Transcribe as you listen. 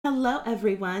Hello,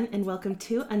 everyone, and welcome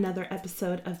to another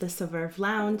episode of the Soverve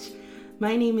Lounge.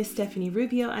 My name is Stephanie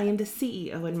Rubio. I am the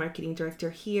CEO and Marketing Director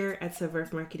here at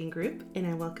Soverve Marketing Group, and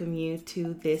I welcome you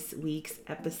to this week's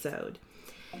episode.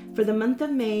 For the month of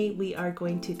May, we are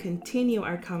going to continue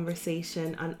our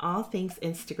conversation on all things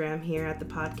Instagram here at the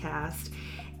podcast,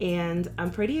 and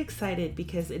I'm pretty excited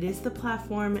because it is the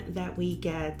platform that we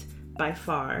get by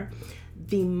far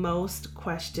the most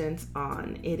questions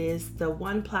on. It is the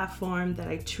one platform that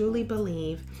I truly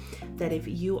believe that if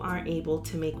you are able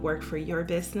to make work for your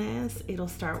business, it'll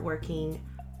start working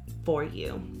for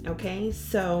you. Okay,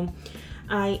 so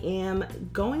I am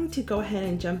going to go ahead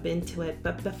and jump into it,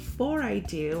 but before I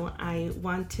do, I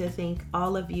want to thank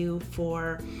all of you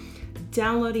for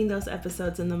downloading those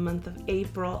episodes in the month of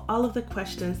April, all of the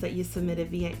questions that you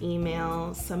submitted via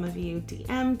email. Some of you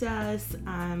DM'd us,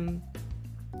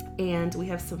 and we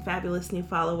have some fabulous new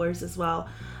followers as well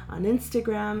on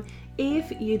Instagram.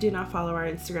 If you do not follow our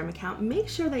Instagram account, make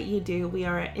sure that you do. We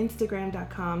are at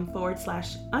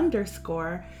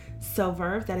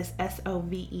Instagram.com/_Soverve. That is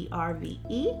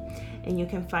SOVERVE. And you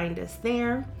can find us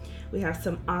there. We have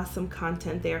some awesome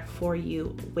content there for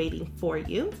you, waiting for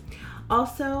you.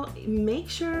 Also, make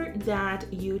sure that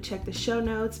you check the show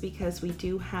notes because we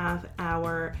do have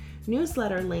our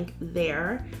newsletter link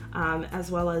there, as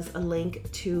well as a link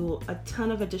to a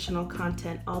ton of additional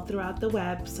content all throughout the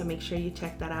web. So make sure you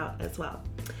check that out as well.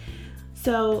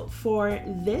 So for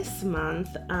this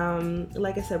month,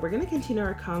 like I said, we're going to continue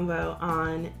our convo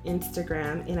on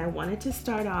Instagram. And I wanted to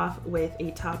start off with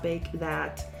a topic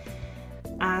that,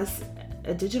 as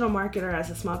a digital marketer,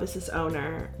 as a small business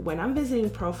owner, when I'm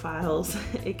visiting profiles,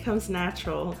 it comes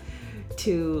natural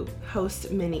to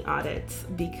host mini audits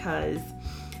because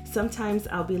sometimes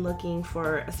I'll be looking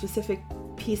for a specific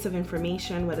piece of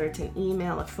information, whether it's an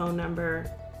email, a phone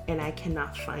number, and I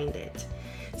cannot find it.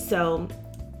 So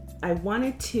I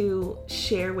wanted to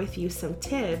share with you some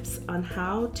tips on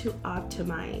how to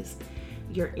optimize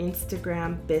your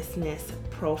Instagram business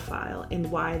profile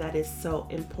and why that is so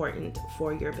important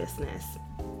for your business.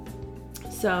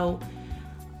 So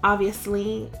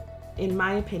obviously, in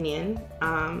my opinion,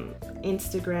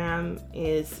 Instagram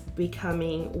is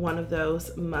becoming one of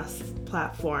those must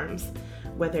platforms,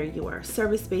 whether you are a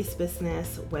service-based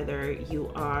business, whether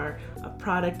you are a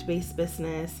product-based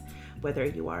business, whether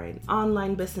you are an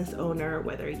online business owner,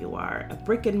 whether you are a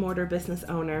brick and mortar business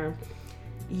owner,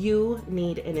 you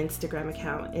need an Instagram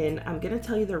account. And I'm going to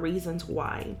tell you the reasons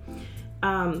why.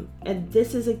 And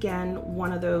this is, again,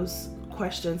 one of those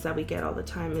questions that we get all the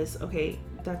time is, okay,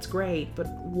 that's great, but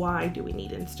why do we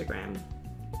need Instagram?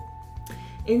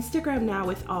 Instagram now,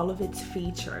 with all of its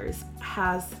features,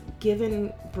 has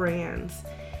given brands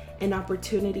an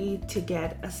opportunity to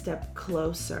get a step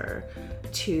closer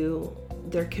to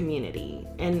their community.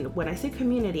 And when I say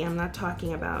community, I'm not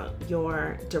talking about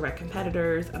your direct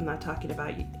competitors. I'm not talking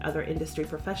about other industry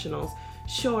professionals.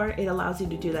 Sure, it allows you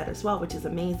to do that as well, which is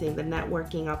amazing. The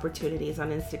networking opportunities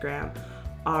on Instagram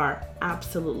are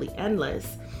absolutely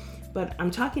endless. But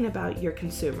I'm talking about your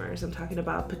consumers. I'm talking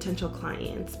about potential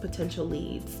clients, potential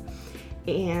leads.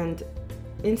 And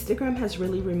Instagram has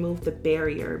really removed the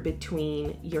barrier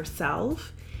between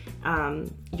yourself,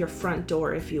 your front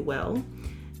door, if you will,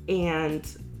 and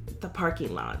the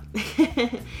parking lot.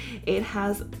 It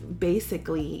has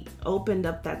basically opened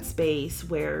up that space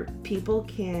where people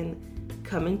can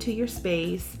come into your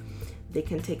space. They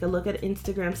can take a look at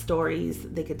Instagram stories.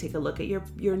 They can take a look at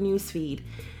your news feed.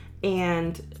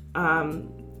 And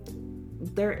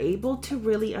they're able to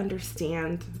really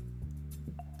understand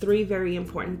three very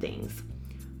important things.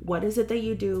 What is it that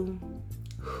you do?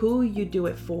 Who you do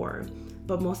it for?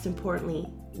 But most importantly,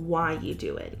 why you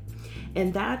do it.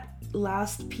 And that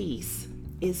last piece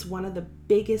is one of the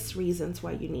biggest reasons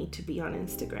why you need to be on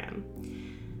Instagram.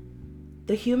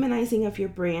 The humanizing of your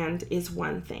brand is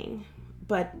one thing,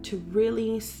 but to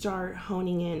really start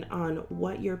honing in on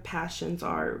what your passions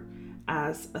are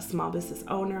as a small business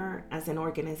owner, as an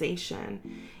organization,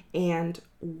 and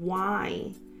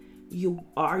why you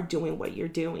are doing what you're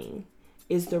doing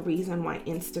is the reason why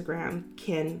Instagram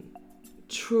can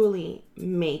truly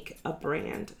make a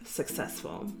brand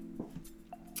successful.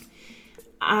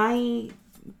 I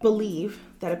believe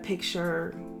that a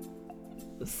picture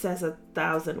says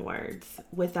 1,000 words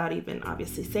without even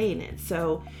obviously saying it.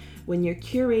 So when you're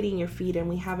curating your feed, and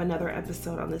we have another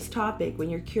episode on this topic,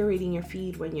 when you're curating your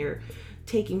feed, when you're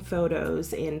taking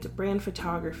photos and brand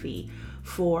photography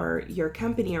for your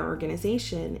company or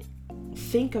organization,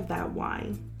 think of that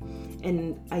why.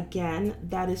 And again,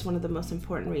 that is one of the most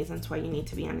important reasons why you need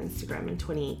to be on Instagram in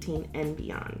 2018 and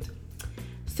beyond.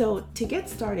 So to get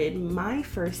started, my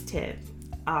first tip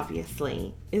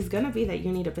obviously, is going to be that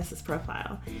you need a business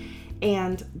profile.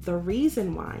 And the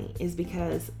reason why is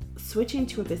because switching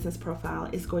to a business profile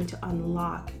is going to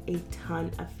unlock a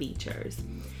ton of features.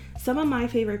 Some of my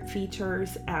favorite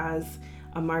features as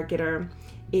a marketer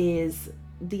is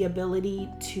the ability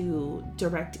to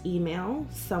direct email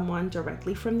someone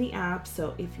directly from the app.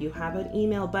 So if you have an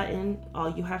email button, all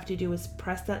you have to do is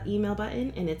press that email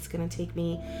button and it's going to take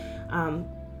me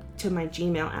to my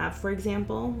Gmail app, for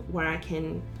example, where I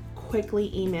can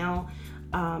quickly email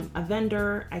a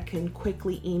vendor. I can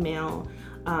quickly email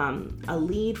a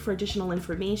lead for additional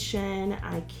information.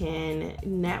 I can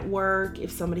network.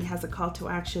 If somebody has a call to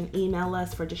action, email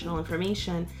us for additional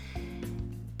information.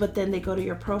 But then they go to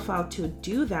your profile to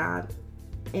do that,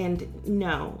 and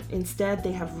no, instead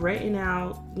they have written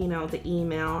out, the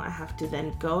email. I have to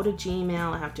then go to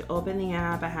Gmail. I have to open the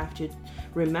app. I have to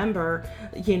remember,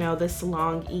 this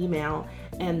long email,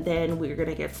 and then we're going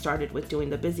to get started with doing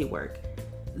the busy work.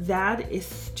 That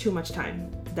is too much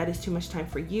time. That is too much time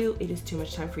for you. It is too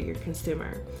much time for your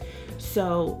consumer.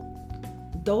 So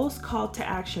those call to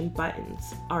action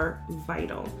buttons are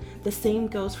vital. The same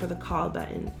goes for the call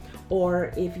button.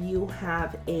 Or if you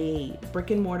have a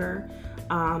brick and mortar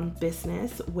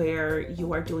business where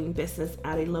you are doing business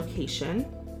at a location,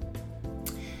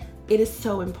 it is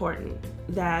so important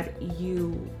that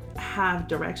you have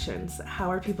directions. How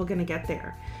are people going to get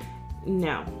there?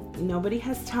 No, nobody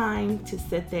has time to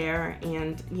sit there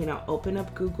and, open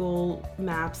up Google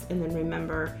Maps and then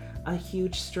remember a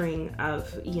huge string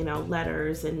of,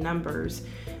 letters and numbers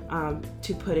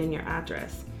to put in your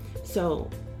address. So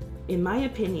in my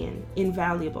opinion,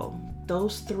 invaluable.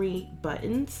 Those 3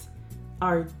 buttons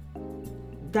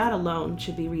that alone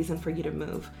should be reason for you to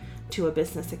move to a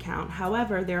business account.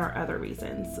 However, there are other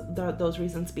reasons. Those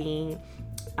reasons being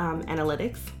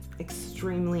analytics,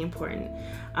 extremely important.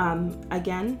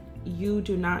 Again, you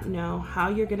do not know how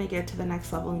you're going to get to the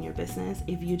next level in your business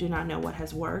if you do not know what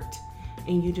has worked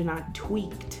and you do not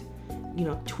tweak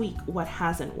what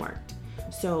hasn't worked.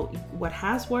 So what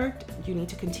has worked, you need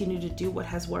to continue to do what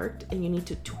has worked, and you need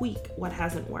to tweak what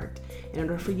hasn't worked. In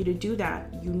order for you to do that,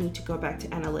 you need to go back to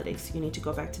analytics, you need to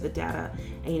go back to the data,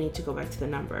 and you need to go back to the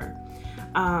number.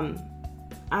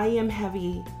 I am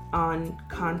heavy on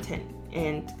content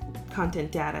and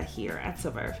content data here at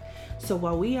Silverve. So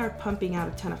while we are pumping out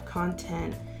a ton of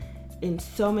content in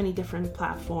so many different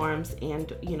platforms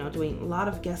and, doing a lot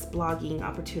of guest blogging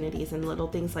opportunities and little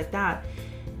things like that,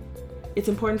 it's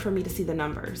important for me to see the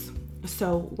numbers.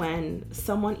 So when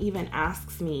someone even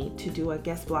asks me to do a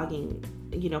guest blogging,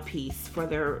 piece for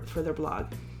their blog,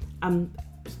 I'm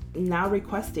now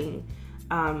requesting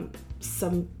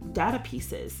some data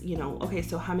pieces. Okay,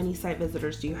 so how many site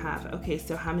visitors do you have? Okay,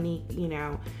 so how many,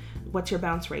 what's your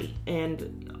bounce rate?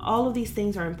 And all of these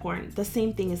things are important. The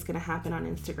same thing is going to happen on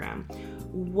Instagram.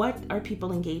 What are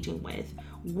people engaging with?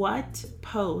 What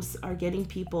posts are getting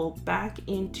people back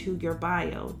into your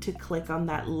bio to click on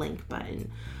that link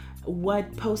button?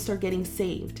 What posts are getting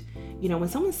saved? When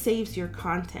someone saves your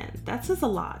content, that says a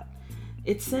lot.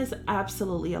 It says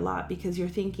absolutely a lot, because they're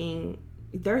thinking,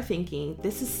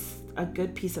 this is a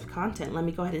good piece of content. Let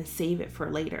me go ahead and save it for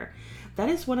later. That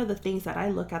is one of the things that I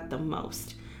look at the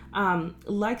most.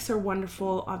 Likes are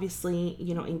wonderful, obviously,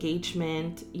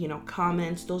 engagement,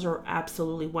 comments, those are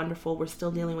absolutely wonderful. We're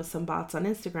still dealing with some bots on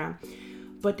Instagram,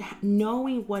 but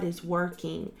knowing what is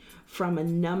working from a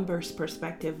numbers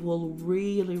perspective will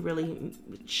really, really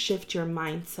shift your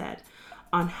mindset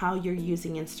on how you're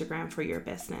using Instagram for your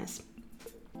business.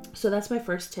 So that's my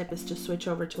first tip, is to switch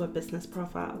over to a business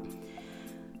profile.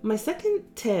 My second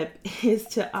tip is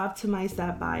to optimize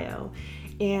that bio.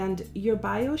 And your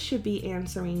bio should be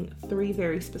answering 3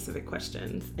 very specific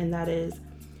questions. And that is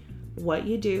what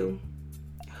you do,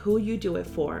 who you do it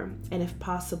for, and if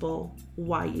possible,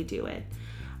 why you do it.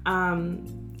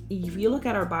 If you look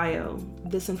at our bio,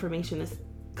 this information is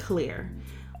clear.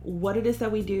 What it is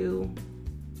that we do,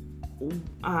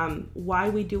 why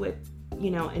we do it,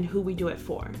 and who we do it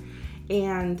for.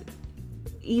 And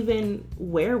even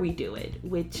where we do it,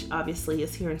 which obviously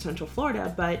is here in Central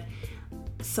Florida, but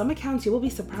some accounts you will be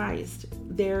surprised.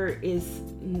 There is,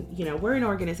 we're an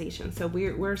organization, so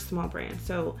we're a small brand.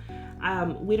 So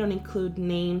we don't include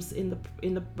names in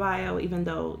the bio, even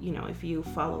though, if you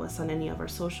follow us on any of our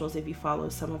socials, if you follow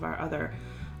some of our other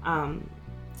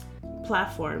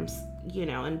platforms,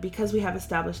 and because we have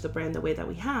established the brand the way that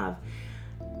we have,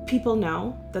 people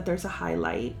know that there's a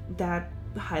highlight that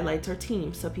highlights our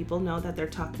team. So people know that they're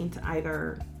talking to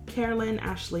either Carolyn,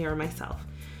 Ashley, or myself.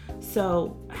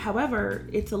 So, however,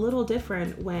 it's a little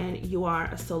different when you are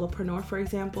a solopreneur, for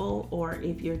example, or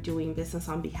if you're doing business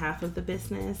on behalf of the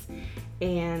business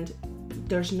and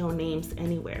there's no names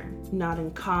anywhere, not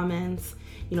in comments.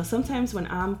 Sometimes when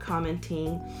I'm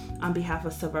commenting on behalf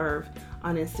of Severve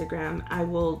on Instagram, I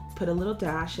will put a little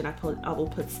dash and I will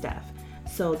put Steph,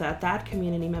 so that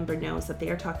community member knows that they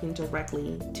are talking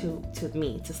directly to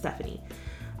me, to Stephanie.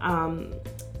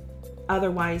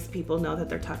 Otherwise, people know that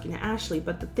they're talking to Ashley.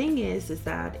 But the thing is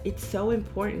that it's so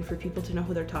important for people to know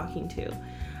who they're talking to.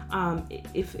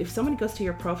 If someone goes to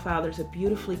your profile, there's a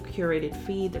beautifully curated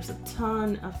feed. There's a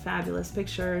ton of fabulous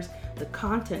pictures. The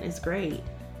content is great,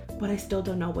 but I still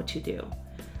don't know what you do.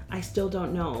 I still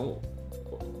don't know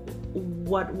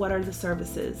what are the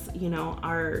services.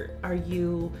 Are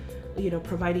you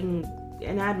providing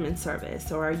an admin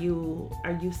service, or are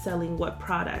you selling what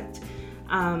product?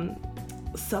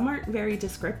 Some aren't very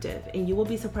descriptive, and you will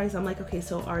be surprised. I'm like, okay,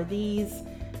 so are these?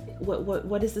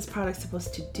 What is this product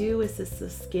supposed to do? Is this a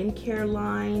skincare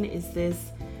line? Is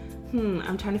this,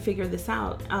 I'm trying to figure this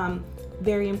out.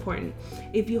 Very important.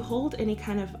 If you hold any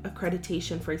kind of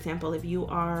accreditation, for example, if you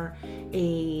are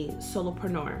a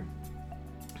solopreneur,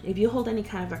 if you hold any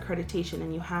kind of accreditation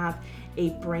and you have a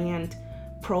brand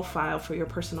profile for your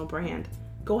personal brand,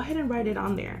 go ahead and write it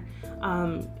on there.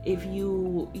 If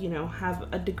you have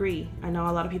a degree, I know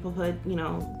a lot of people put,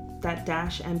 that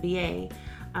dash MBA,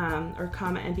 or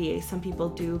comma MBA. Some people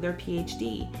do their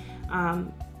PhD.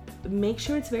 Make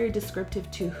sure it's very descriptive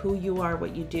to who you are,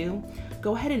 what you do.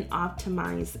 Go ahead and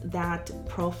optimize that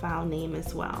profile name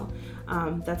as well.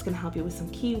 That's going to help you with some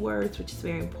keywords, which is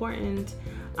very important.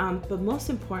 But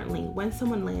most importantly, when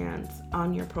someone lands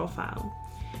on your profile,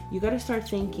 you got to start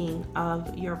thinking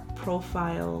of your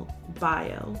profile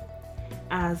bio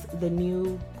as the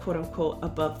new quote unquote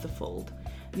above the fold.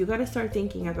 You got to start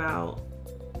thinking about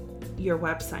your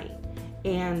website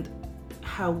and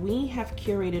how we have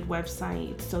curated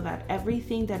websites so that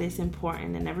everything that is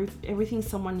important and everything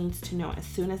someone needs to know as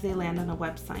soon as they land on a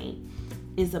website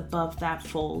is above that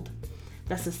fold.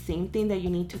 That's the same way that you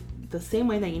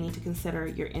need to consider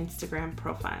your Instagram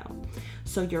profile.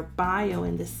 So your bio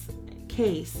in this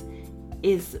case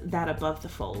is that above the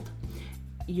fold.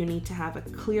 You need to have a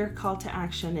clear call to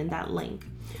action in that link.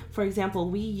 For example,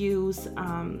 we use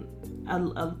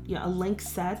a link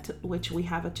set, which we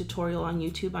have a tutorial on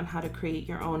YouTube on how to create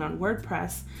your own on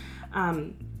WordPress.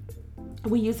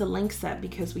 We use a link set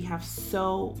because we have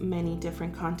so many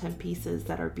different content pieces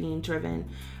that are being driven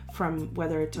from,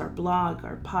 whether it's our blog,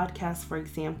 our podcast, for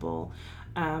example,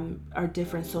 our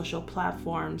different social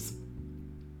platforms,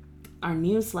 our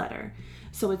newsletter.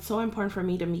 So it's so important for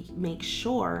me to make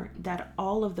sure that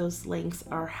all of those links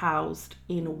are housed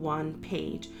in one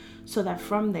page, so that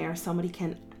from there somebody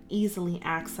can easily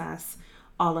access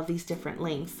all of these different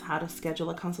links, how to schedule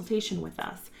a consultation with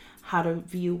us, how to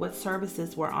view what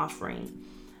services we're offering.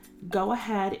 Go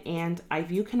ahead and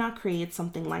if you cannot create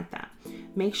something like that,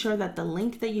 make sure that the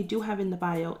link that you do have in the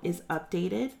bio is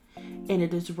updated and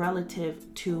it is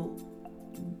relative to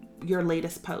your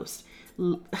latest post.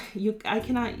 I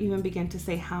cannot even begin to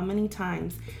say how many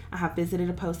times I have visited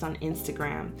a post on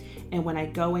Instagram, and when I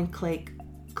go and click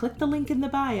the link in the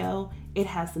bio, it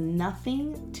has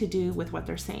nothing to do with what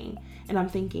they're saying. And I'm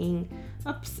thinking,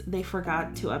 oops, they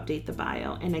forgot to update the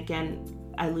bio. And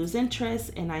again, I lose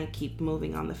interest and I keep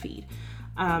moving on the feed.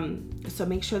 So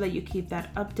make sure that you keep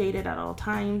that updated at all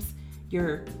times.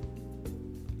 Your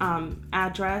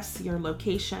address, your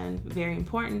location, very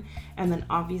important. And then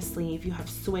obviously if you have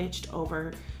switched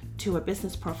over to a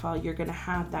business profile, you're going to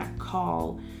have that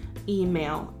call,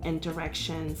 email, and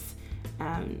directions,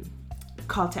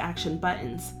 call to action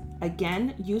buttons.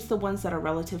 Again, use the ones that are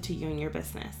relative to you and your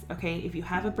business. Okay, if you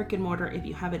have a brick and mortar, if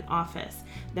you have an office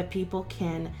that people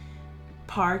can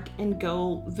park and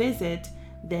go visit,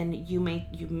 then you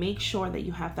make sure that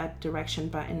you have that direction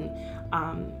button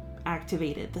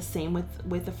activated. The same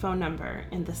with the phone number,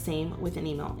 and the same with an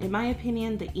email. In my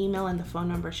opinion, the email and the phone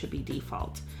number should be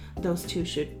default. Those two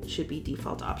should be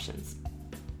default options.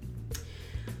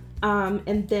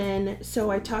 And then, so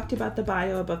I talked about the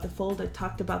bio above the fold. I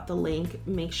talked about the link.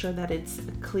 Make sure that it's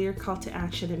a clear call to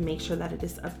action and make sure that it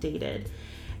is updated.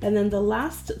 And then the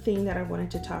last thing that I wanted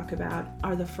to talk about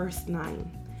are the first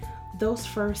 9. Those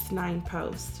first 9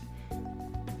 posts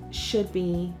should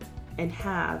be and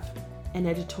have an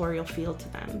editorial feel to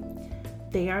them.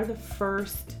 They are the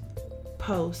first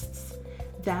posts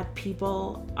that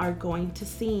people are going to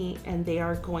see, and they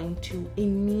are going to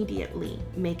immediately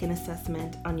make an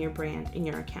assessment on your brand and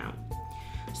your account.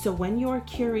 So when you're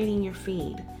curating your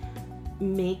feed,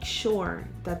 make sure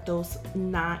that those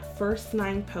first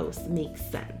 9 posts make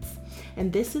sense.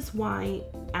 And this is why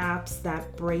apps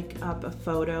that break up a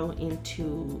photo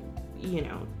into,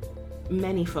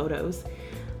 many photos,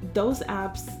 those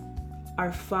apps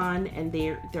are fun and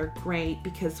they're great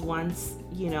because once,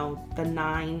 you know, the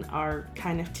 9 are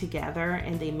kind of together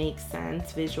and they make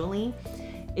sense visually,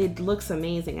 it looks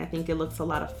amazing. I think it looks a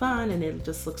lot of fun and it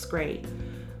just looks great.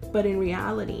 But in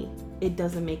reality, it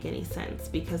doesn't make any sense,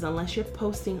 because unless you're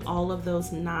posting all of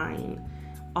those 9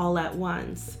 all at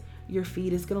once, your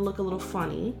feed is going to look a little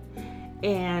funny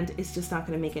and it's just not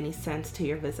going to make any sense to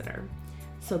your visitor.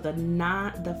 So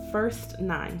the first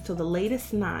 9, so the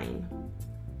latest 9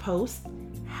 posts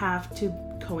have to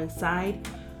coincide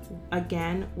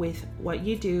again with what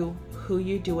you do, who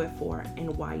you do it for,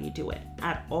 and why you do it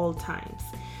at all times.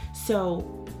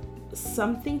 So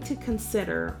something to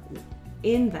consider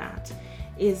in that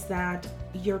is that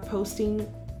you're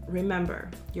posting, remember,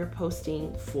 you're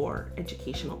posting for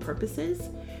educational purposes,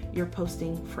 you're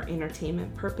posting for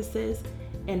entertainment purposes,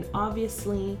 and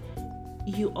obviously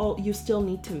you still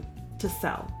need to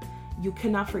sell. You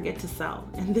cannot forget to sell.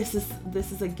 And this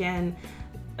is again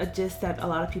a gist that a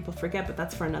lot of people forget, but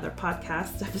that's for another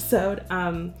podcast episode.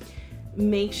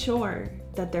 Make sure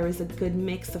that there is a good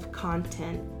mix of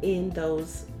content in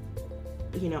those,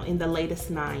 you know, in the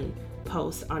latest 9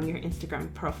 posts on your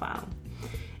Instagram profile.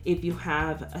 If you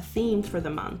have a theme for the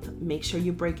month, make sure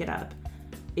you break it up.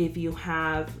 If you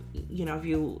have, you know,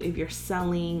 if you're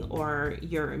selling or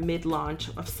you're mid-launch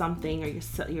of something, or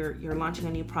you're launching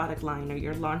a new product line, or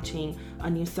you're launching a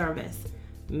new service,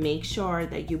 make sure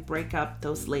that you break up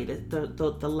those latest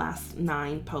the last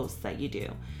 9 posts that you do.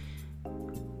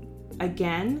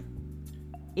 Again,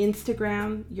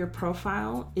 Instagram, your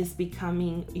profile is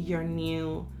becoming your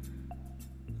new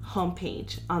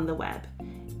homepage on the web.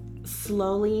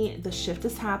 Slowly, the shift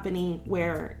is happening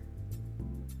where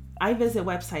I visit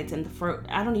websites and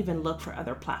I don't even look for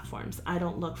other platforms. I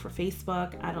don't look for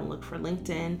Facebook. I don't look for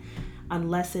LinkedIn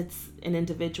unless it's an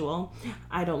individual.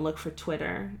 I don't look for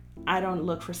Twitter. I don't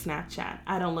look for Snapchat.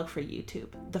 I don't look for YouTube.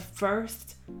 The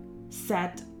first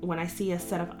set, when I see a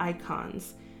set of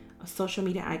icons, social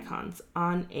media icons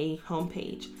on a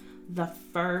homepage, the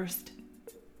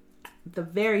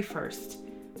very first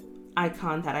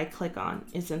icon that I click on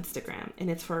is Instagram, and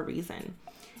it's for a reason.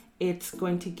 It's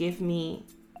going to give me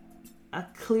a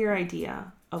clear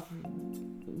idea of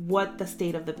what the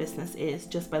state of the business is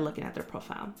just by looking at their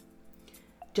profile.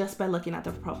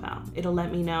 It'll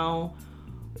let me know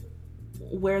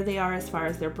where they are as far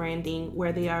as their branding,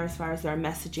 where they are as far as their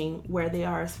messaging, where they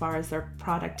are as far as their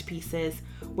product pieces,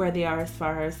 where they are as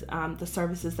far as the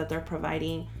services that they're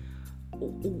providing,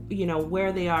 you know,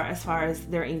 where they are as far as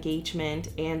their engagement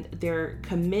and their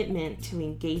commitment to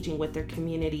engaging with their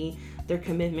community, their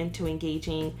commitment to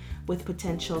engaging with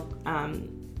potential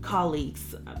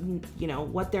colleagues, you know,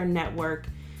 what their network,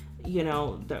 you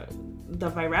know, the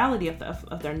virality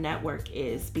of their network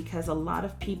is, because a lot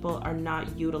of people are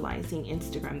not utilizing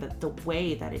Instagram the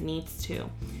way that it needs to.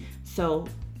 So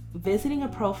visiting a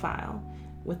profile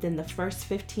within the first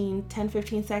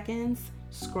 10-15 seconds,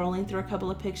 scrolling through a couple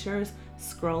of pictures,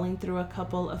 scrolling through a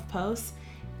couple of posts,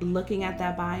 looking at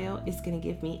that bio is going to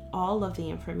give me all of the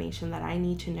information that I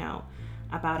need to know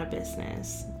about a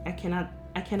business. I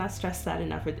cannot stress that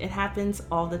enough. It happens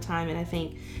all the time, and I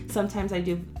think sometimes I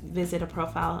do visit a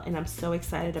profile and I'm so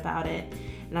excited about it,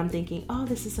 and I'm thinking, oh,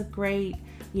 this is a great,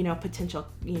 you know, potential,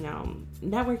 you know,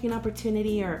 networking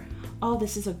opportunity, or oh,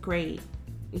 this is a great,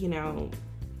 you know,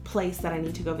 place that I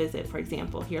need to go visit, for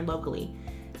example, here locally.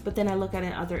 But then I look at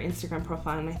another Instagram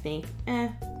profile and I think,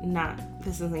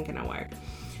 this isn't gonna work.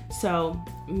 So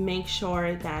make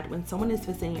sure that when someone is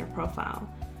visiting your profile,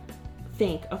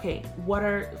 think, okay,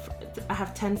 I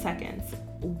have 10 seconds.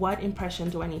 What impression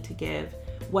do I need to give?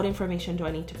 What information do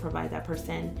I need to provide that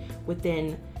person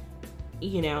within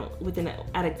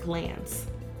at a glance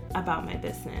about my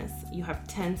business? You have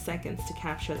 10 seconds to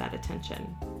capture that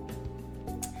attention.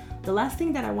 The last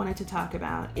thing that I wanted to talk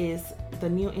about is the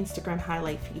new Instagram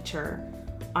highlight feature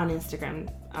on Instagram.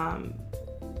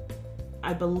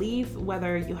 I believe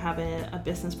whether you have a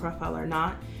business profile or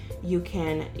not, you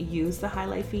can use the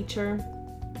highlight feature.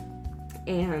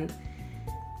 And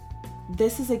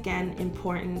this is again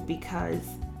important because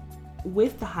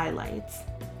with the highlights,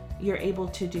 you're able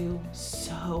to do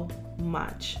so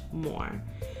much more.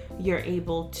 You're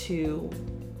able to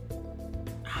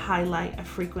highlight a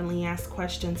frequently asked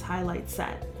questions highlight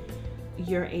set.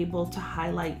 You're able to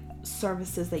highlight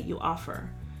services that you offer.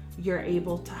 You're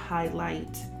able to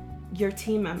highlight your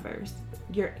team members.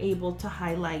 You're able to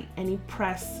highlight any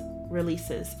press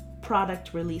releases,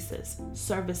 product releases,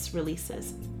 service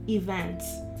releases,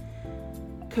 events,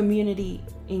 community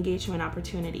engagement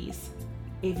opportunities.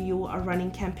 If you are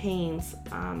running campaigns,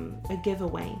 a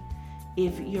giveaway,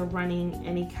 if you're running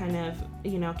any kind of,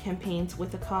 campaigns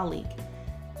with a colleague,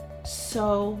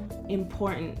 So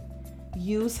important.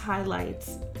 Use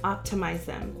highlights, optimize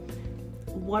them.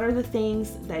 What are the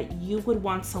things that you would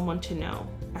want someone to know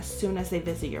as soon as they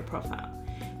visit your profile?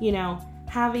 You know,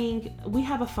 we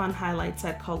have a fun highlight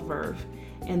set called Verve.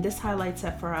 And this highlight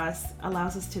set for us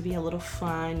allows us to be a little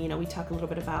fun. You know, we talk a little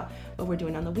bit about what we're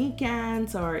doing on the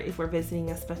weekends, or if we're visiting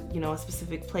a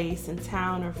specific place in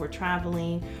town, or if we're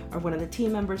traveling, or one of the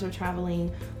team members are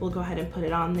traveling, we'll go ahead and put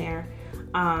it on there.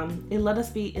 It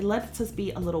lets us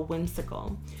be a little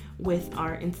whimsical with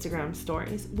our Instagram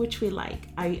stories, which we like.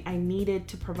 I needed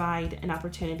to provide an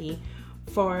opportunity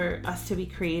for us to be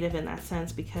creative in that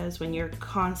sense, because when you're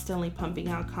constantly pumping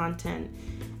out content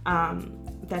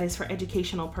that is for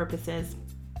educational purposes,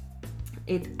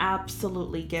 it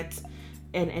absolutely gets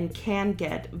and can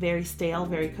get very stale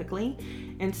very quickly.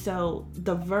 And so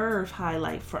the Verve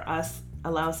highlight for us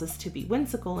allows us to be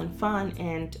whimsical and fun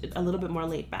and a little bit more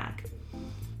laid back.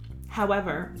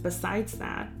 However, besides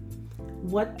that,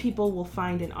 what people will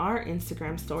find in our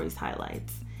Instagram stories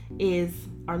highlights is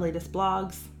our latest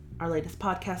blogs, our latest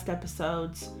podcast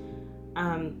episodes.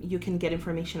 You can get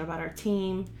information about our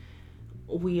team.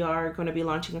 We are going to be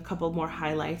launching a couple more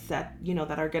highlights that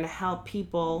are going to help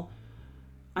people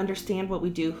understand what we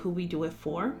do, who we do it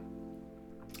for.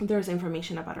 There's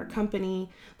information about our company.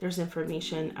 There's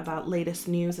information about latest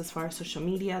news as far as social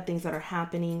media, things that are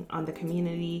happening on the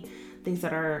community, things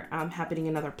that are happening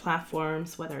in other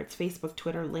platforms, whether it's Facebook,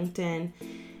 Twitter, LinkedIn.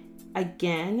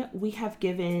 Again, we have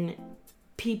given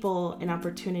people an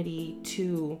opportunity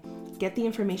to get the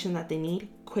information that they need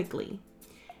quickly.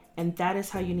 And that is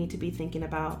how you need to be thinking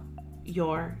about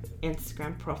your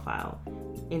Instagram profile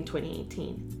in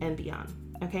 2018 and beyond.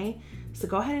 Okay? So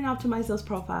go ahead and optimize those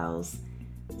profiles.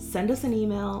 Send us an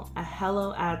email at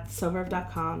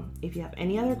hello@soverve.com if you have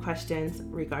any other questions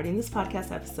regarding this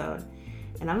podcast episode.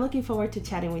 And I'm looking forward to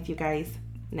chatting with you guys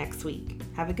next week.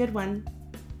 Have a good one.